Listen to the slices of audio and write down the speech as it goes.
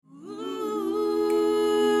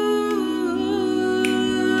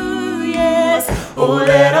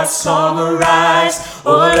our song arise.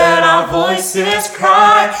 Oh, let our voices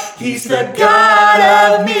cry. He's the God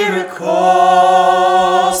of miracles.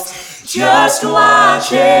 Just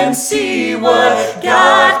watch and see what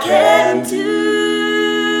God can do.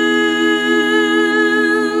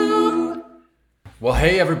 Well,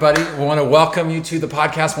 hey, everybody. We want to welcome you to the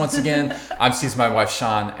podcast once again. I'm Steve's my wife,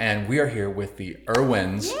 Sean, and we are here with the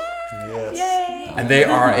Erwins. Yes. Yay. And they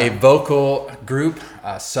are a vocal group.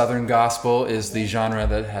 Southern gospel is the genre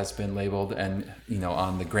that has been labeled and,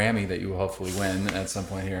 on the Grammy that you will hopefully win at some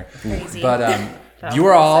point here. Crazy. But you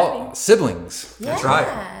are all siblings. Yeah. That's right.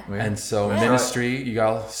 And so ministry, you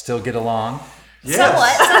all still get along. Yes.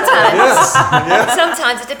 Somewhat, sometimes. Yes.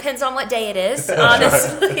 Sometimes it depends on what day it is,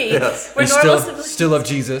 honestly. Yes. We're You normal still siblings. love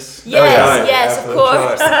Jesus. Yes, yes, of Absolutely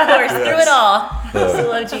course, right. through it all. Still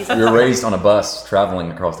love Jesus. We were raised on a bus traveling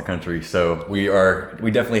across the country, so we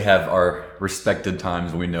definitely have our respected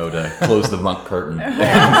times we know to close the bunk curtain.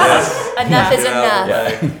 Enough is enough.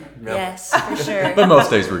 Yeah. Yes, for sure. But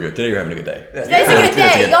most days we're good. Today you're having a good day. Today's a good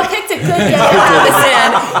day. Y'all picked a good day to have us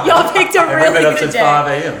in. Y'all picked a really good day. 5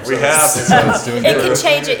 a.m. We have. So it's doing It good. can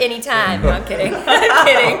change at any time. No, I'm kidding. I'm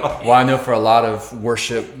kidding. Well, I know for a lot of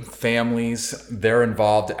worship families, they're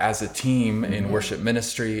involved as a team in worship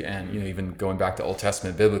ministry, and even going back to Old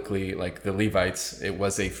Testament biblically, like the Levites, it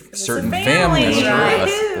was a certain family. Right.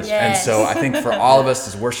 And Yes. so I think for all of us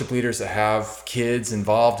as worship leaders that have kids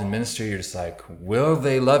involved in ministry, you're just like, will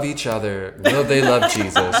they love each other? Will they love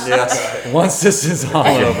Jesus? Yes. Once this is all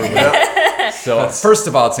over with. So first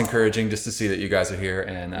of all, it's encouraging just to see that you guys are here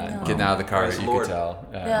and getting out of the car. Praise You the can Lord. tell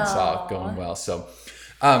it's all going well. So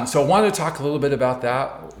I wanted to talk a little bit about that.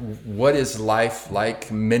 What is life like,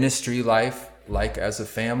 ministry life like as a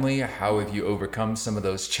family? How have you overcome some of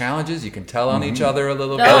those challenges? You can tell on each other a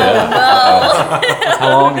little bit. How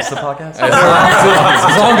long is the podcast?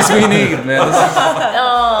 As long as we need, man.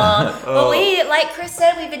 Well, we, like Chris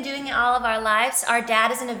said, we've been doing it all of our lives. Our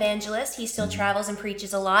dad is an evangelist. He still travels and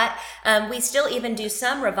preaches a lot. We still even do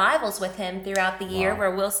some revivals with him throughout the year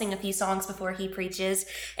where we'll sing a few songs before he preaches.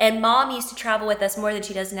 And Mom used to travel with us more than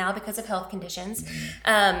she does now because of health conditions.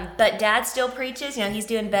 But Dad still preaches. He's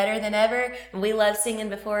doing better than ever. And we love singing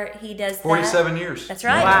before he does that. 47 years. That's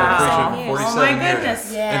right. Wow. 47 years. 47 Oh my years.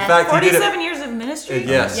 goodness. Yeah. In fact, he did it. 47 years of ministry?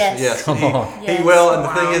 Yes, Yes. yes. Come on. Yes. And the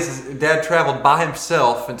Wow. thing is Dad traveled by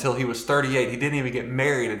himself until he was 38. He didn't even get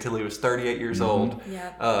married until he was 38 years old.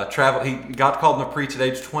 Yeah. He got called to preach at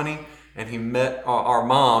age 20, and he met our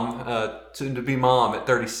mom, soon to be mom, at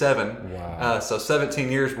 37. Wow. So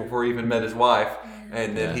 17 years before he even met his wife.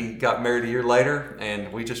 And then he got married a year later,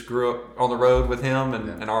 and we just grew up on the road with him.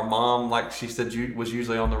 And our mom, like she said, was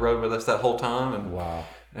usually on the road with us that whole time. And Wow.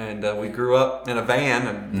 And we grew up in a van,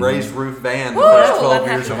 a raised roof van, the first 12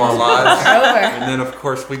 years of our lives. And then, of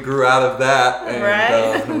course, we grew out of that, and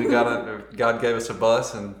Right. we God gave us a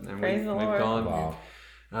bus, and Praise the we've Lord. gone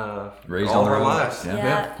Raised all on of the our road. lives.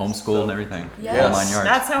 Yeah. Homeschool and everything. Yes. All 9 yards.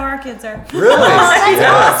 That's how our kids are. Really? That's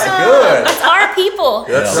Yes, awesome. good. That's our people.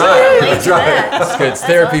 That's We right. relate That's to right. that. It's good. It's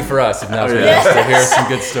therapy for us. If not for us to hear some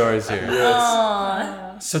good stories here. Aw.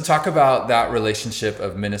 So talk about that relationship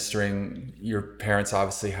of ministering. Your parents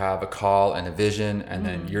obviously have a call and a vision, and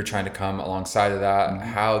then you're trying to come alongside of that.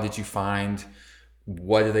 How did you find,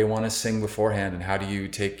 what do they want to sing beforehand, and how do you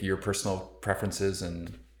take your personal preferences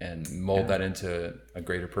and mold that into a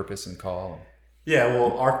greater purpose and call? Yeah,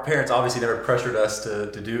 well, our parents obviously never pressured us to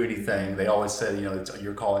do anything. They always said,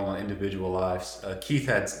 you're calling on individual lives. Keith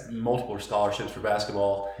had multiple scholarships for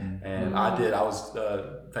basketball, and I did. I was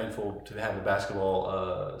thankful to have a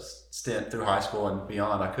basketball stint through high school and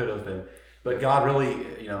beyond. I could have been, but God really,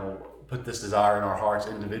 put this desire in our hearts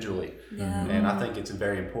individually. Yeah. And I think it's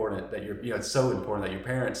very important that it's so important that your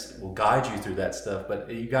parents will guide you through that stuff,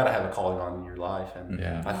 but you got to have a calling on in your life. And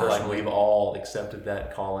I feel like we've all accepted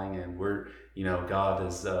that calling, and we're, God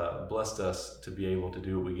has blessed us to be able to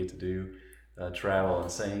do what we get to do, travel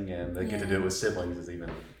and sing, and they get to do it with siblings is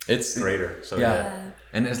even greater. So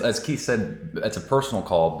And as Keith said, it's a personal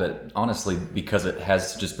call, but honestly, because it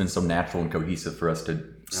has just been so natural and cohesive for us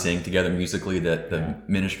to sing together musically, that the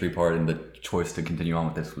ministry part and the choice to continue on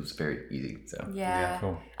with this was very easy. So Yeah.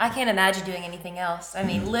 Cool. I can't imagine doing anything else. I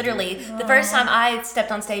mean, literally, the first time I stepped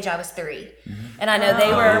on stage, I was 3. And I know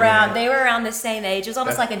they were around the same age. It was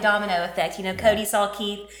almost like a domino effect. Cody saw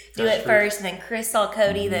Keith do it first, and then Chris saw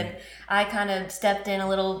Cody, then I kind of stepped in a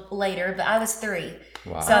little later, but I was 3.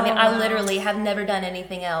 Wow. So, I mean, I literally have never done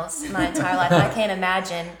anything else my entire life. I can't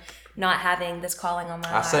imagine not having this calling on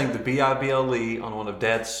my life. I sang the B.I.B.L.E. on one of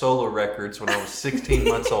Dad's solo records when I was 16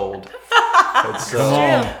 months old. It's, Come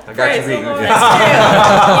on. I got you beat. That's true.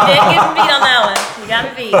 You didn't get beat on that one. You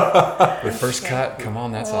Gotta be. The first cut. Come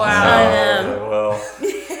on, that's Wow. awesome. Well,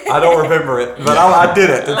 I don't remember it, but I did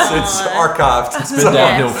it. It's archived. It's been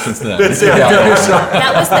downhill since then. That was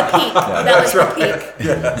the peak. That was the peak.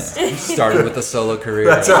 Yes. Started with a solo career.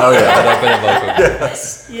 That's right. Oh yeah, up in a vocal.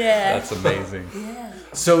 Yes. Yeah. That's amazing.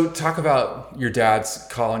 So talk about your dad's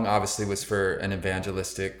calling. Obviously, was for an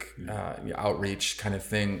evangelistic outreach kind of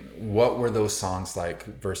thing. What were those songs like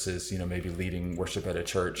versus maybe leading worship at a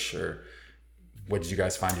church, or what did you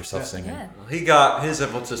guys find yourself singing? Yeah. He got his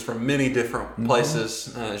influences from many different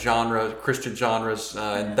places, Christian genres,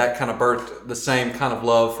 and that kind of birthed the same kind of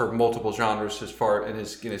love for multiple genres as far in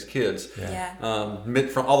his kids. Yeah.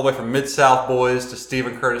 From all the way from Mid-South Boys to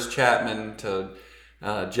Stephen Curtis Chapman to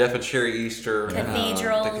Jeff and Sherry Easter,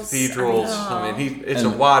 Cathedrals. the Cathedrals. It's a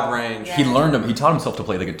wide range. He taught himself to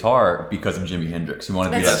play the guitar because of Jimi Hendrix. He wanted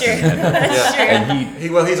to be That's like true. Jimi Hendrix. That's true.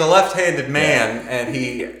 And He's a left-handed man, and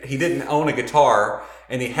he didn't own a guitar,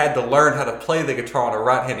 and he had to learn how to play the guitar on a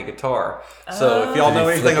right-handed guitar. So if y'all know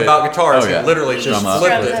anything about guitars, he literally just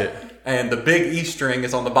flipped it. And the big E string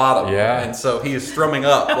is on the bottom. Yeah. And so he is strumming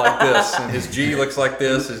up like this, and his G looks like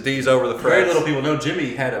this, his D's over the frets. Very little people know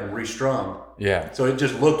Jimmy had him restrung. Yeah. So it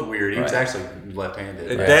just looked weird. He was actually left-handed.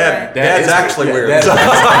 And Dad's is- actually weird. He's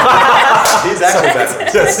actually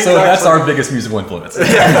backwards. Yes, so that's our biggest musical influence.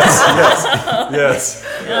 yes.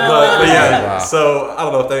 But yeah, Wow. so I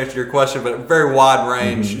don't know if that answered your question, but very wide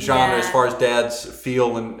range genre Yeah. as far as Dad's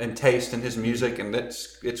feel and taste in his music, and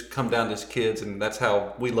it's come down to his kids, and that's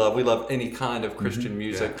how we love any kind of Christian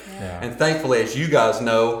music. Yeah. And thankfully, as you guys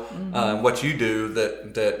know, what you do,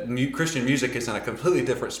 that Christian music is in a completely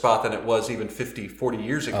different spot than it was even 50, 40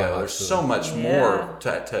 years ago. There's so much more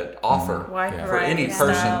to offer Wide for variety any of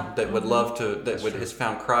person style. that would love to, has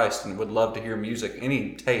found Christ and would love to hear music,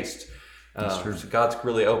 any taste. So God's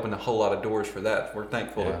really opened a whole lot of doors for that. We're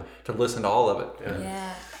thankful to listen to all of it.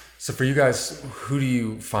 Yeah. So for you guys, who do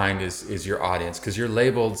you find is your audience? Because you're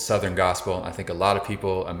labeled Southern Gospel. I think a lot of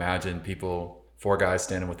people imagine four guys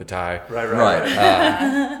standing with the tie. Right.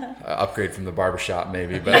 Upgrade from the barbershop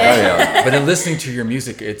maybe. But but in listening to your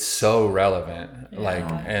music, it's so relevant.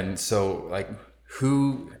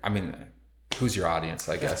 Who's your audience,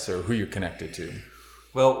 I guess, or who you're connected to?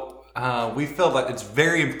 Well, we feel that it's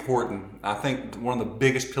very important. I think one of the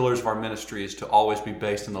biggest pillars of our ministry is to always be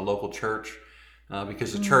based in the local church,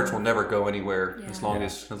 because the church will never go anywhere as long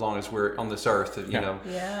as we're on this earth.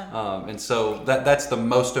 And so that's the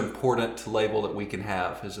most important label that we can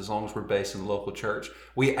have, is as long as we're based in the local church.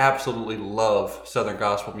 We absolutely love Southern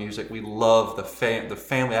gospel music. We love the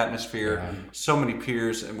family atmosphere. So many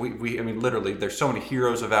peers, and we literally, there's so many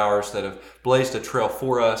heroes of ours that have blazed a trail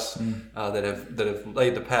for us, that have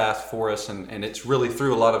laid the path for us, and it's really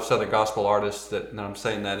through a lot of Southern gospel artists that I'm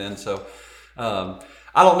saying that in. So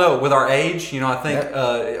I don't know, with our age, I think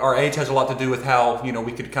our age has a lot to do with how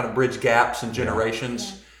we could kind of bridge gaps and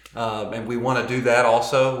generations. And we want to do that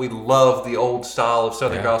also. We love the old style of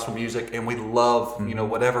Southern gospel music, and we love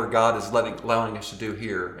whatever God is allowing us to do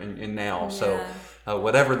here and now. So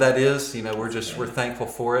whatever that is, we're thankful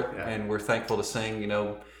for it, and we're thankful to sing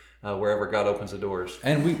wherever God opens the doors.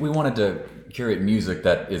 And we wanted to curate music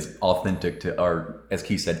that is authentic to our, as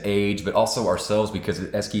Keith said, age, but also ourselves, because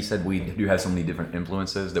as Keith said, we do have so many different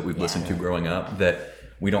influences that we've listened to growing up that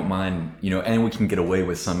we don't mind, and we can get away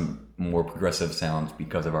with some more progressive sounds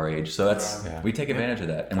because of our age. So we take advantage of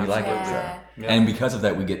that, and we like it. So. And because of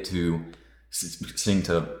that, we get to sing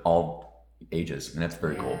to all ages, and that's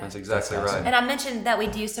very cool. That's exactly right. And I mentioned that we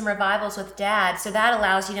do some revivals with Dad, so that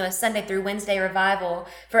allows a Sunday through Wednesday revival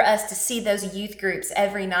for us to see those youth groups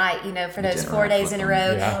every night, for those 4 days in a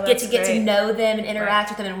row. Get to know them and interact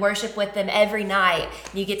with them and worship with them every night.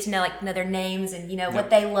 You get to know their names and what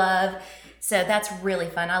they love. So that's really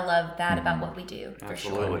fun. I love that about what we do, for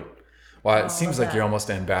sure. Well, it seems like you're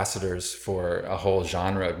almost ambassadors for a whole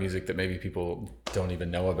genre of music that maybe people don't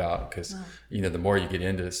even know about, because the more you get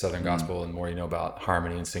into Southern gospel and the more you know about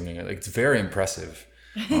harmony and singing, it's very impressive.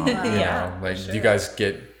 Do you guys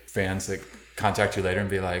get fans that contact you later and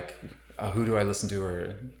be like, who do I listen to?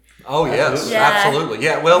 Or Oh yes, absolutely.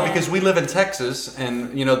 Yeah, well, because we live in Texas,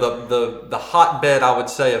 and the hotbed, I would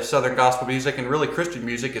say, of Southern gospel music and really Christian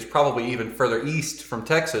music is probably even further east from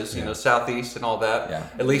Texas, southeast and all that. Yeah.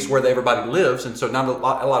 At least where everybody lives, and so not a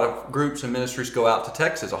lot of groups and ministries go out to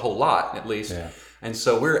Texas, a whole lot at least. Yeah. And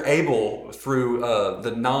so we're able through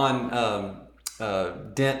the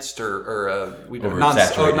dense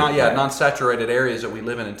non-saturated areas that we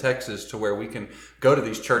live in Texas, to where we can go to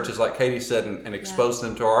these churches like Katie said and expose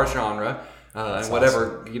them to our genre, and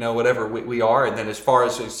whatever whatever we are. And then as far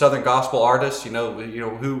as Southern gospel artists,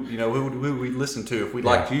 who we listen to. If we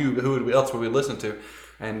liked you, who else would we listen to?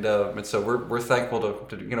 And so we're thankful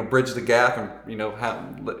to bridge the gap and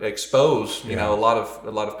expose a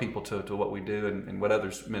lot of people to what we do and what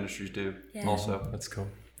other ministries do also. That's cool.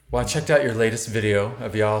 Well, I checked out your latest video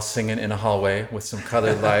of y'all singing in a hallway with some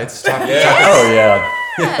colored lights. Oh yeah.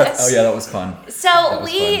 Oh yeah, that was fun. So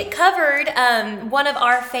we covered one of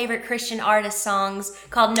our favorite Christian artist songs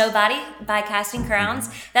called "Nobody" by Casting Crowns.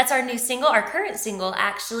 That's our new single, our current single.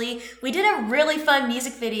 Actually, we did a really fun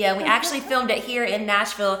music video. We actually filmed it here in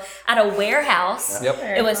Nashville at a warehouse. Yep.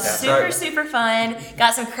 It was super fun.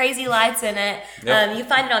 Got some crazy lights in it. Yep. You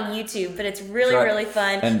find it on YouTube, but it's really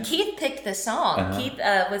fun. And Keith picked the song. Keith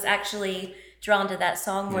was actually drawn to that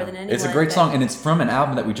song more than anyone. It's a great song, and it's from an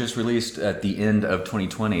album that we just released at the end of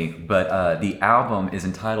 2020. But the album is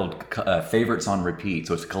entitled "Favorites on Repeat,"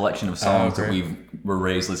 so it's a collection of songs that we were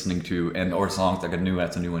raised listening to, or songs like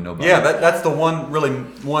that's a new one. Nobody. Yeah, that's the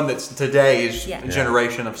one that's today's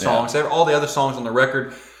generation of songs. All the other songs on the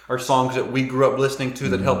record are songs that we grew up listening to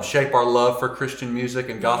that helped shape our love for Christian music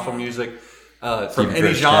and gospel music. From any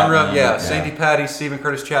Curtis genre, Chapman, Sandy Patty, Stephen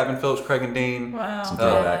Curtis Chapman, Phillips Craig and Dean, Some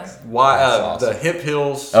the awesome. Hip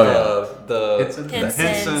Hills, The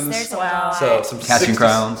Hinsons. so some Casting 60s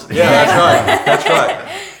Crowns. Yeah, that's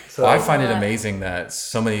right. So I find it amazing that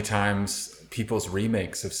so many times people's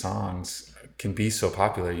remakes of songs can be so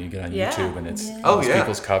popular. You get on YouTube and it's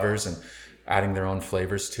people's covers and adding their own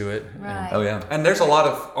flavors to it. Right. Oh yeah. and there's a lot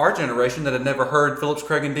of our generation that had never heard Phillips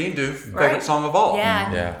Craig and Dean do favorite song of all.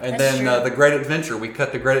 Yeah. And That's then true. The Great Adventure, we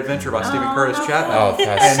cut The Great Adventure by Stephen Curtis Chapman. Oh,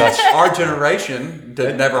 that's And such our generation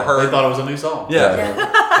that never heard. They thought it was a new song. Yeah.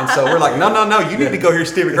 And so we're like, no, you need to go hear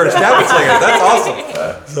Stephen Curtis Chapman sing it. That's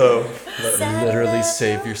awesome. literally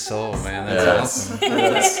save your soul, man. That's awesome.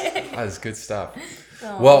 That is good stuff.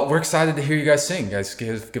 Well, we're excited to hear you guys sing. You guys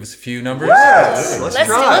give us a few numbers. Let's Let's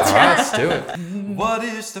try. Let's do it. What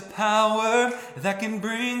is the power that can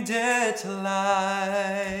bring dead to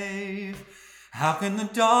life? How can the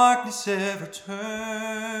darkness ever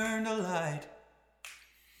turn to light?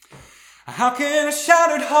 How can a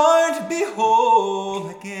shattered heart be whole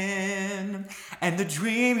again? And the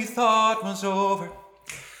dream you thought was over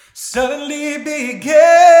suddenly begins.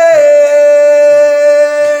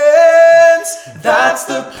 That's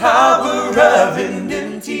the power of an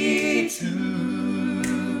empty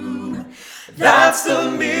tomb. That's the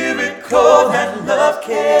miracle that love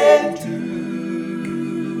can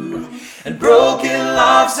do. And broken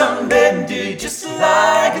lives are mended just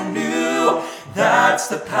like new. That's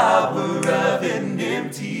the power of an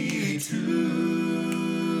empty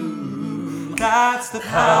tomb. That's the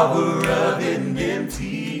power of an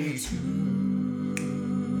empty tomb.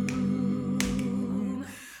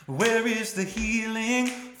 Where is the healing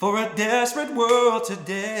for a desperate world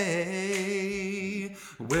today?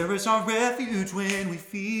 Where is our refuge when we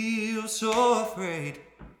feel so afraid?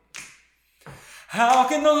 How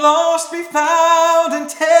can the lost be found and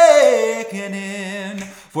taken in?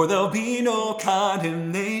 For there'll be no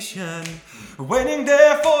condemnation waiting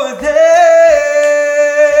there for them.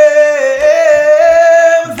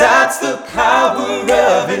 That's the power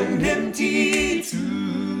of an empty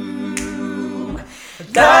tomb.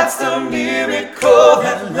 That's the miracle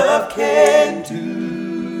that love can do.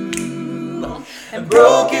 And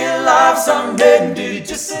broken lives are mended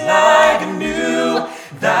just like new.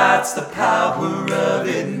 That's the power of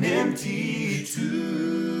an empty tomb.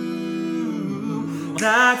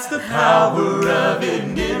 That's the power of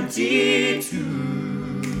an empty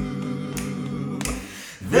tomb.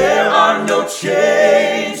 There are no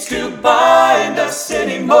chains to bind us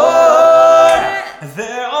anymore.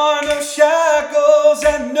 There are no shackles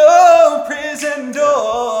and no prison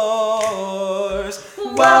doors.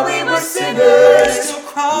 While we were sinners, till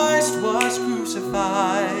Christ was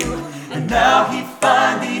crucified. And now he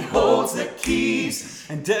finally holds the keys,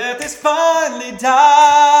 and death has finally died.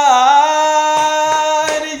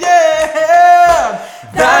 Yeah,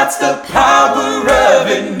 that's the power of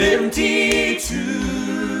an empty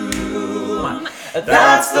tomb.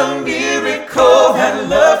 That's the miracle that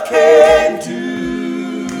love can do.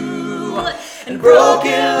 And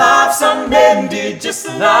broken lives are mended just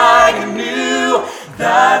like new.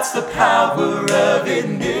 That's the power of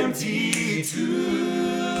an empty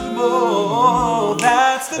tomb. Oh,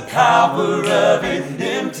 that's the power of an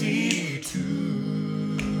empty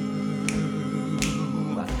tomb.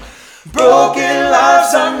 Broken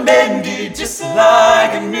lives are mended just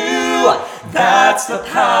like new. That's the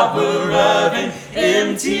power of an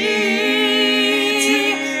empty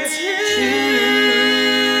tomb.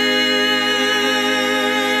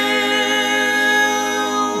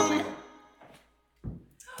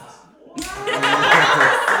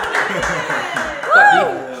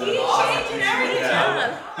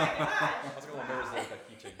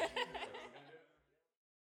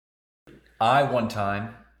 I one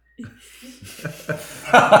time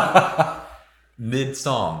mid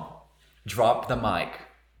song dropped the mic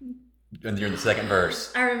and you're in the second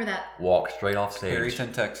verse. I remember that. Walked straight off stage.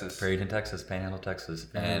 Perryton, Texas. Panhandle, Texas,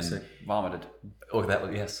 and Vomited. oh, that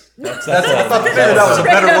was yes. I figured that was a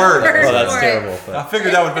better word. Well, that's terrible. I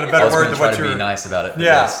figured that would have been a I better was word going than to try what to you be were. nice about it. But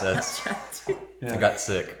Yeah. yes, that's, I got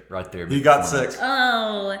sick right there. You got sick.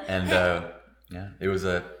 Oh. And yeah, it was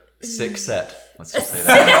a sick set. Let's just say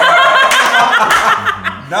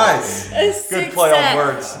that. Nice. Good play on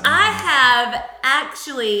words. I have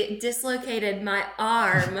actually dislocated my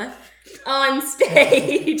arm on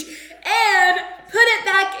stage and put it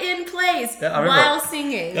back in place Yeah, I remember. while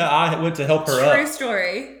singing. Yeah, I went to help her True up,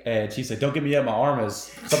 story. and she said, "Don't get me up. My arm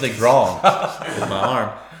is something's wrong with my arm."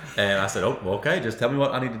 And I said, "Oh, well, okay. Just tell me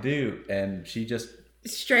what I need to do." And she just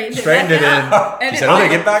Straightened straightened it in. up. She said, Okay,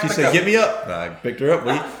 "Okay, get back She to said, go. "Get me up." And I picked her up.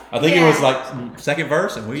 I think it was like second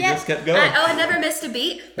verse, and we just kept going. I never missed a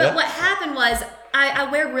beat. But Yeah. what happened was I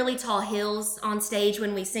wear really tall heels on stage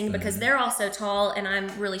when we sing because they're all so tall and I'm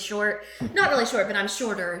really short. Not really short, but I'm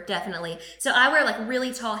shorter, definitely. So I wear like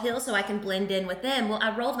really tall heels so I can blend in with them. Well,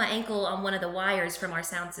 I rolled my ankle on one of the wires from our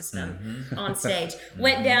sound system on stage.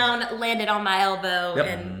 Went down, landed on my elbow,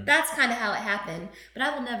 and that's kind of how it happened. But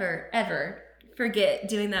I will never, ever forget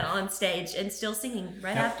doing that on stage and still singing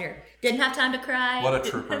right after. Didn't have time to cry. What a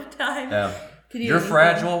Didn't trooper. have time. to do You're anything.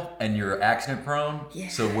 fragile and you're accident prone. Yeah.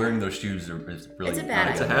 So wearing those shoes is really It's a bad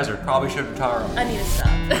not idea. good. Hazard. Probably should retire them. I need to stop.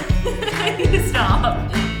 I need to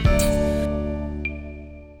stop.